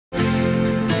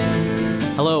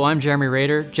Hello, I'm Jeremy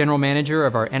Rader, General Manager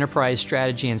of our Enterprise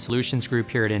Strategy and Solutions Group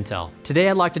here at Intel. Today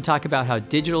I'd like to talk about how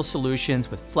digital solutions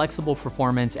with flexible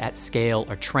performance at scale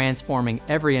are transforming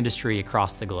every industry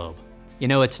across the globe. You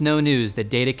know, it's no news that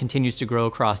data continues to grow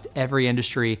across every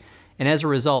industry, and as a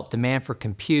result, demand for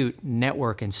compute,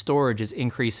 network, and storage is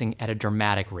increasing at a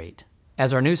dramatic rate.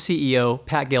 As our new CEO,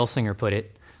 Pat Gelsinger, put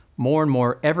it, more and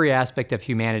more every aspect of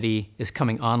humanity is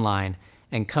coming online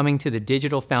and coming to the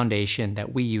digital foundation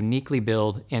that we uniquely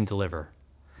build and deliver.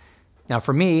 Now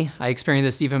for me, I experience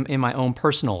this even in my own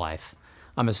personal life.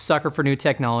 I'm a sucker for new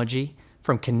technology,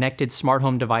 from connected smart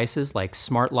home devices like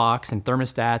smart locks and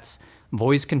thermostats,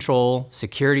 voice control,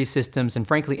 security systems, and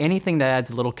frankly anything that adds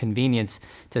a little convenience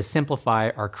to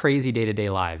simplify our crazy day-to-day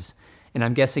lives. And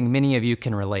I'm guessing many of you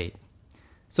can relate.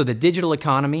 So the digital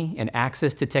economy and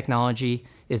access to technology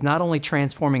is not only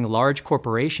transforming large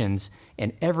corporations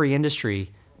and every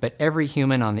industry, but every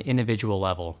human on the individual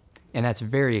level. And that's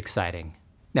very exciting.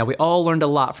 Now, we all learned a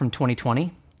lot from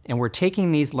 2020, and we're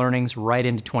taking these learnings right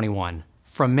into 21.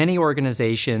 From many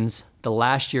organizations, the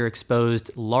last year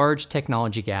exposed large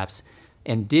technology gaps,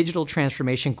 and digital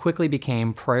transformation quickly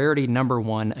became priority number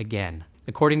one again.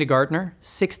 According to Gartner,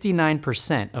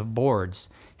 69% of boards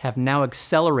have now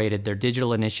accelerated their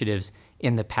digital initiatives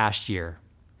in the past year.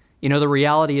 You know, the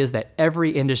reality is that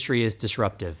every industry is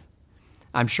disruptive.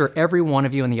 I'm sure every one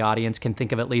of you in the audience can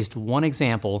think of at least one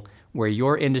example where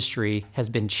your industry has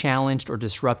been challenged or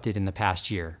disrupted in the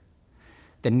past year.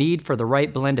 The need for the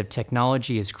right blend of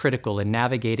technology is critical in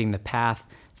navigating the path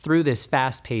through this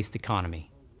fast-paced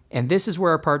economy. And this is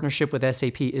where our partnership with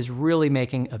SAP is really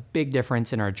making a big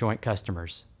difference in our joint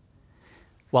customers.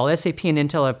 While SAP and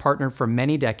Intel have partnered for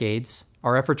many decades,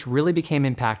 our efforts really became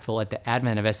impactful at the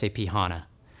advent of SAP HANA.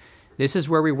 This is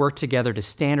where we work together to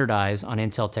standardize on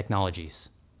Intel technologies.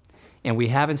 And we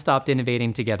haven't stopped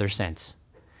innovating together since.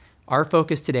 Our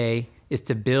focus today is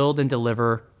to build and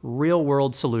deliver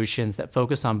real-world solutions that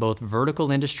focus on both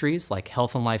vertical industries like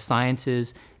health and life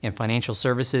sciences and financial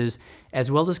services,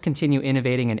 as well as continue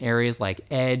innovating in areas like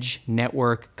edge,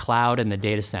 network, cloud, and the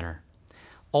data center.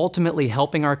 Ultimately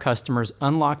helping our customers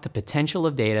unlock the potential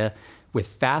of data with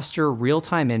faster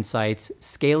real-time insights,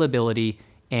 scalability,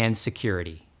 and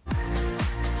security.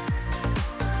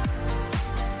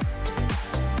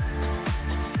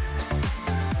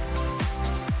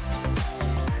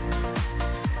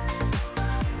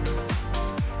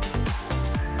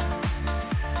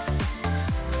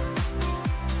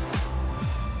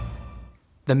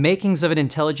 The makings of an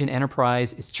intelligent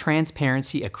enterprise is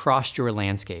transparency across your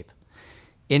landscape.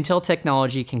 Intel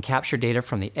technology can capture data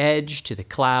from the edge to the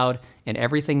cloud and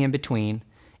everything in between.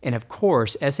 And of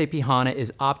course, SAP HANA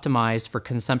is optimized for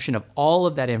consumption of all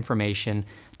of that information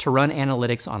to run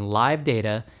analytics on live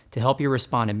data to help you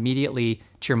respond immediately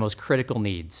to your most critical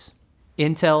needs.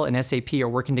 Intel and SAP are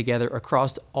working together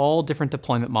across all different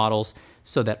deployment models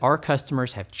so that our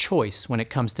customers have choice when it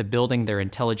comes to building their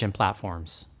intelligent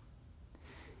platforms.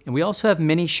 And we also have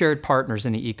many shared partners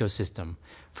in the ecosystem,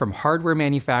 from hardware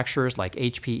manufacturers like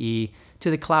HPE to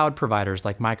the cloud providers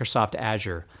like Microsoft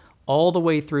Azure, all the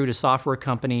way through to software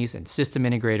companies and system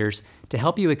integrators to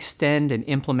help you extend and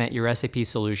implement your SAP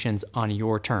solutions on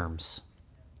your terms.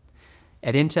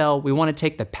 At Intel, we want to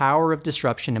take the power of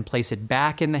disruption and place it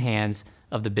back in the hands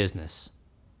of the business.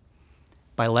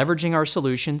 By leveraging our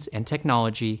solutions and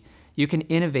technology, you can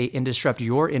innovate and disrupt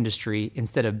your industry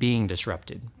instead of being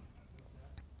disrupted.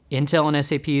 Intel and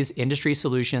SAP's industry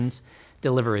solutions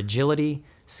deliver agility,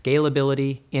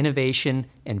 scalability, innovation,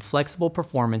 and flexible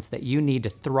performance that you need to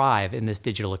thrive in this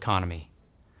digital economy.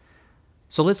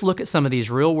 So let's look at some of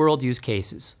these real-world use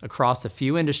cases across a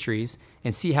few industries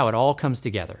and see how it all comes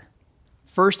together.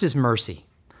 First is Mercy,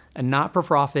 a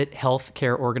not-for-profit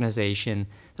healthcare organization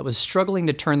that was struggling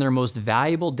to turn their most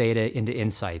valuable data into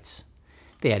insights.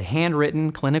 They had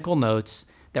handwritten clinical notes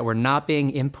that were not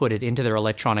being inputted into their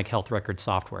electronic health record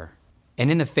software. And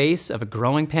in the face of a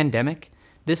growing pandemic,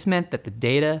 this meant that the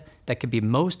data that could be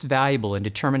most valuable in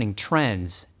determining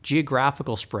trends,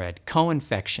 geographical spread,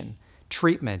 co-infection,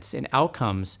 treatments, and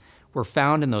outcomes were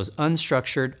found in those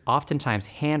unstructured, oftentimes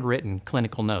handwritten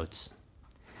clinical notes.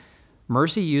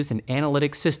 Mercy used an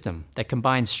analytics system that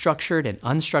combines structured and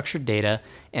unstructured data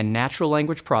and natural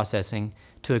language processing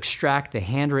to extract the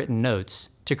handwritten notes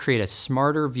to create a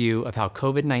smarter view of how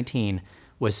COVID-19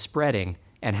 was spreading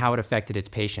and how it affected its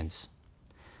patients.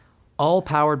 All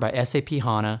powered by SAP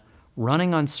HANA,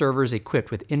 running on servers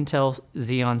equipped with Intel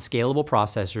Xeon scalable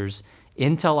processors,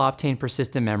 Intel Optane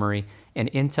persistent memory,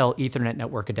 and Intel Ethernet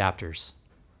network adapters.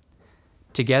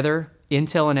 Together,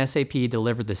 Intel and SAP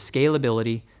delivered the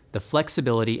scalability, the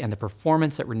flexibility, and the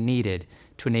performance that were needed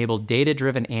to enable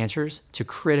data-driven answers to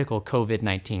critical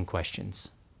COVID-19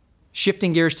 questions.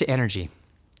 Shifting gears to energy,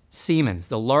 Siemens,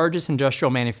 the largest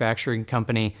industrial manufacturing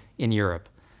company in Europe,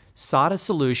 sought a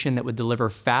solution that would deliver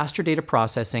faster data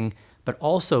processing but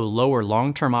also lower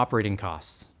long-term operating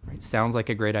costs. Right? Sounds like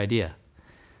a great idea.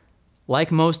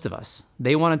 Like most of us,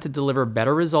 they wanted to deliver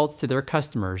better results to their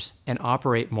customers and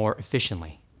operate more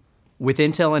efficiently. With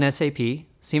Intel and SAP,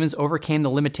 Siemens overcame the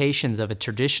limitations of a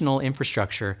traditional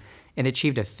infrastructure and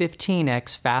achieved a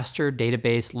 15x faster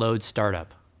database load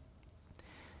startup.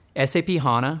 SAP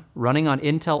HANA, running on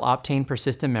Intel Optane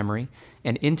persistent memory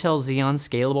and Intel Xeon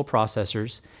scalable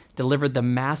processors, delivered the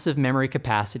massive memory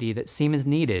capacity that Siemens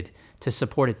needed to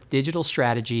support its digital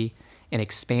strategy and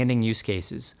expanding use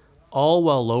cases, all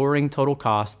while lowering total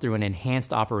cost through an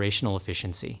enhanced operational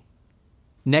efficiency.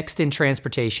 Next in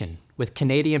transportation, with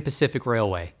Canadian Pacific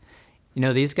Railway.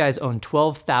 These guys own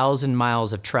 12,000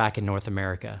 miles of track in North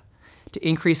America. To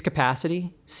increase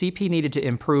capacity, CP needed to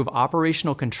improve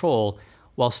operational control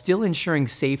while still ensuring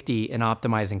safety and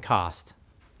optimizing cost.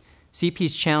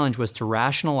 CP's challenge was to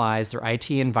rationalize their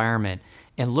IT environment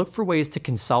and look for ways to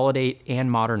consolidate and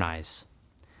modernize.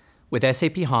 With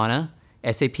SAP HANA,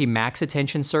 SAP Max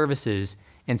Attention Services,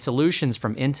 and solutions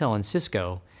from Intel and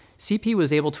Cisco, CP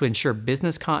was able to ensure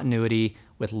business continuity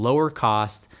with lower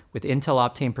cost with Intel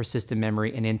Optane persistent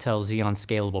memory and Intel Xeon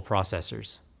scalable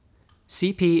processors.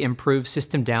 CP improved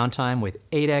system downtime with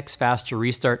 8x faster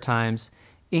restart times,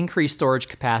 increased storage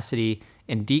capacity,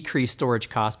 and decreased storage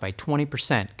cost by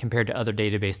 20% compared to other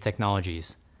database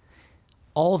technologies.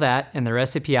 All that and their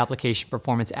SAP application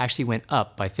performance actually went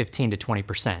up by 15 to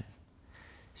 20%.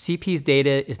 CP's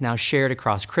data is now shared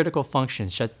across critical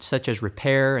functions such as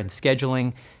repair and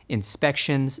scheduling,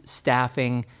 inspections,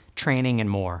 staffing, training, and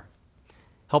more,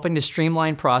 helping to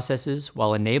streamline processes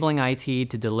while enabling IT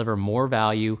to deliver more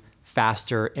value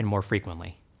faster and more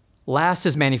frequently. Last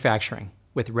is manufacturing,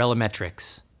 with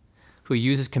Relmetrics, who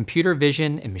uses computer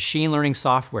vision and machine learning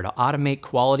software to automate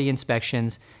quality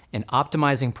inspections and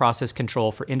optimizing process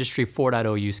control for Industry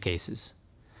 4.0 use cases.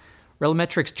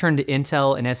 Relmetrics turned to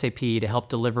Intel and SAP to help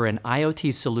deliver an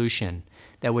IoT solution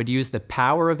that would use the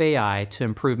power of AI to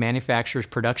improve manufacturers'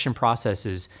 production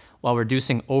processes while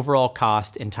reducing overall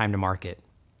cost and time to market.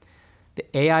 The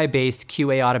AI-based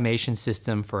QA automation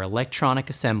system for electronic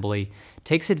assembly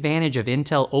takes advantage of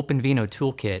Intel OpenVINO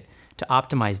toolkit to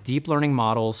optimize deep learning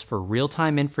models for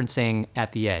real-time inferencing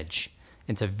at the edge.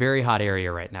 It's a very hot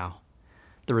area right now.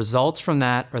 The results from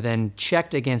that are then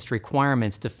checked against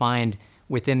requirements defined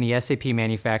within the SAP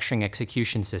manufacturing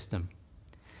execution system.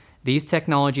 These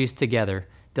technologies together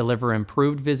deliver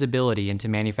improved visibility into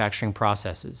manufacturing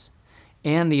processes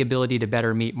and the ability to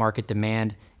better meet market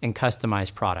demand and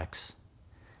customize products.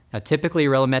 Now, typically,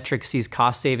 Relmetrics sees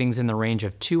cost savings in the range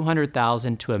of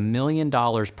 $200,000 to $1 million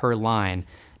per line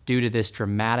due to this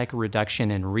dramatic reduction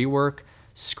in rework,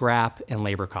 scrap, and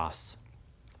labor costs.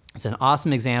 It's an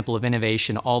awesome example of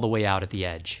innovation all the way out at the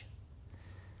edge.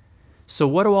 So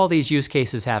what do all these use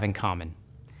cases have in common?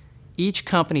 Each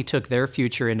company took their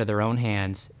future into their own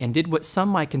hands and did what some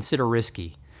might consider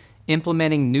risky,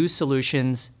 implementing new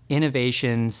solutions,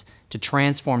 innovations to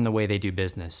transform the way they do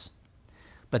business.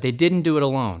 But they didn't do it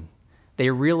alone. They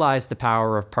realized the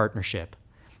power of partnership,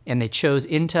 and they chose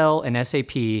Intel and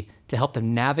SAP to help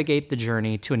them navigate the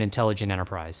journey to an intelligent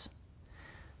enterprise.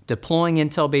 Deploying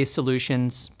Intel-based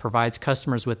solutions provides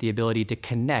customers with the ability to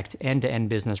connect end-to-end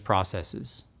business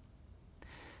processes.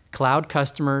 Cloud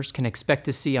customers can expect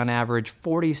to see on average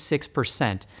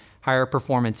 46% higher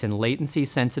performance in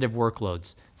latency-sensitive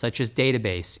workloads, such as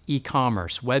database,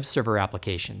 e-commerce, web server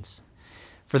applications.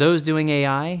 For those doing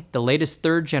AI, the latest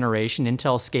third-generation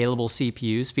Intel scalable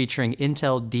CPUs featuring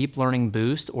Intel Deep Learning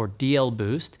Boost, or DL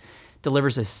Boost,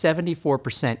 delivers a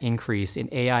 74% increase in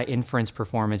AI inference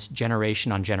performance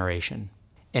generation on generation.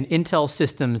 And Intel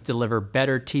systems deliver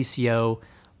better TCO,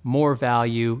 more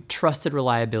value, trusted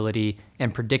reliability,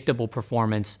 and predictable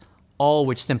performance, all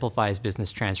which simplifies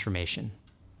business transformation.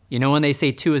 When they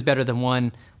say 2 is better than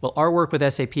 1, well, our work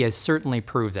with SAP has certainly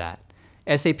proved that.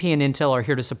 SAP and Intel are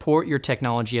here to support your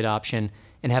technology adoption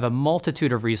and have a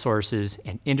multitude of resources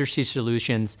and industry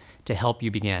solutions to help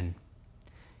you begin.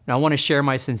 Now, I want to share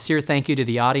my sincere thank you to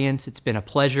the audience. It's been a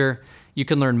pleasure. You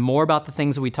can learn more about the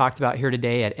things that we talked about here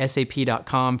today at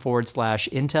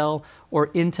sap.com/Intel or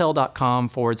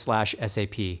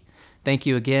intel.com/SAP. Thank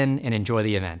you again and enjoy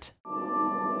the event.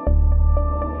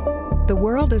 The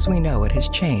world as we know it has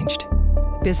changed.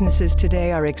 Businesses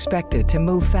today are expected to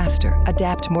move faster,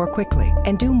 adapt more quickly,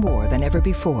 and do more than ever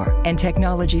before. And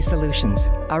technology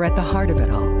solutions are at the heart of it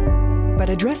all. But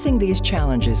addressing these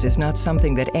challenges is not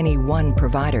something that any one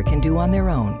provider can do on their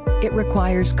own. It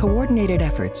requires coordinated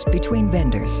efforts between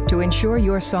vendors to ensure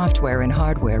your software and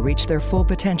hardware reach their full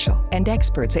potential, and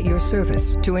experts at your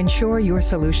service to ensure your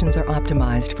solutions are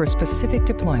optimized for specific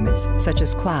deployments, such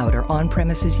as cloud or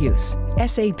on-premises use.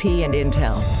 SAP and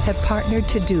Intel have partnered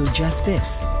to do just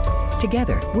this.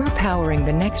 Together, we're powering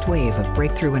the next wave of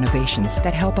breakthrough innovations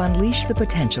that help unleash the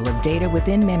potential of data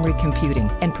within memory computing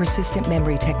and persistent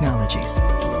memory technologies.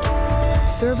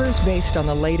 Servers based on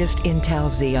the latest Intel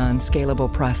Xeon scalable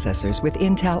processors with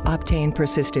Intel Optane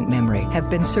persistent memory have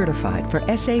been certified for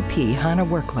SAP HANA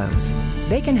workloads.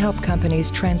 They can help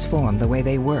companies transform the way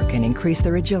they work and increase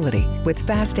their agility with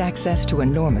fast access to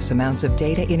enormous amounts of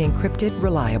data in encrypted,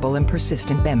 reliable, and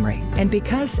persistent memory. And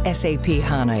because SAP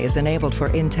HANA is enabled for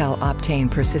Intel Optane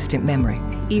persistent memory,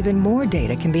 even more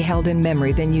data can be held in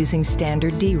memory than using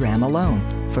standard DRAM alone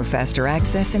for faster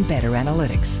access and better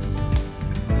analytics.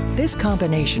 This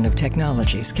combination of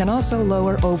technologies can also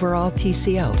lower overall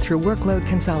TCO through workload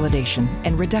consolidation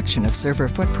and reduction of server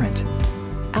footprint.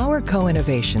 Our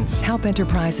co-innovations help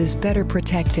enterprises better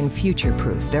protect and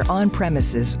future-proof their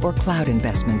on-premises or cloud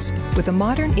investments with a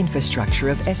modern infrastructure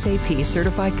of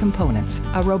SAP-certified components,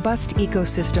 a robust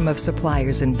ecosystem of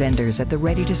suppliers and vendors at the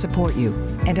ready to support you,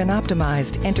 and an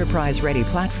optimized enterprise-ready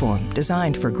platform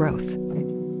designed for growth.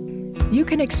 You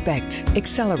can expect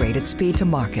accelerated speed to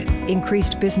market,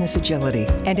 increased business agility,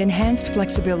 and enhanced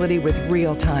flexibility with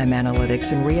real-time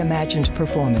analytics and reimagined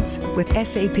performance with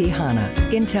SAP HANA,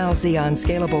 Intel Xeon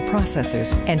scalable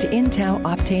processors, and Intel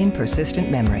Optane persistent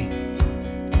memory.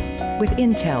 With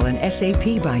Intel and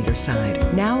SAP by your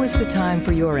side, now is the time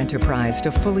for your enterprise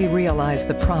to fully realize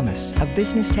the promise of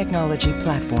business technology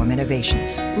platform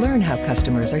innovations. Learn how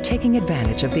customers are taking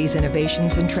advantage of these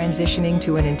innovations and transitioning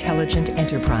to an intelligent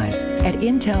enterprise at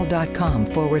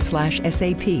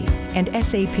intel.com/SAP and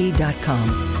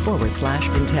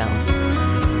sap.com/Intel.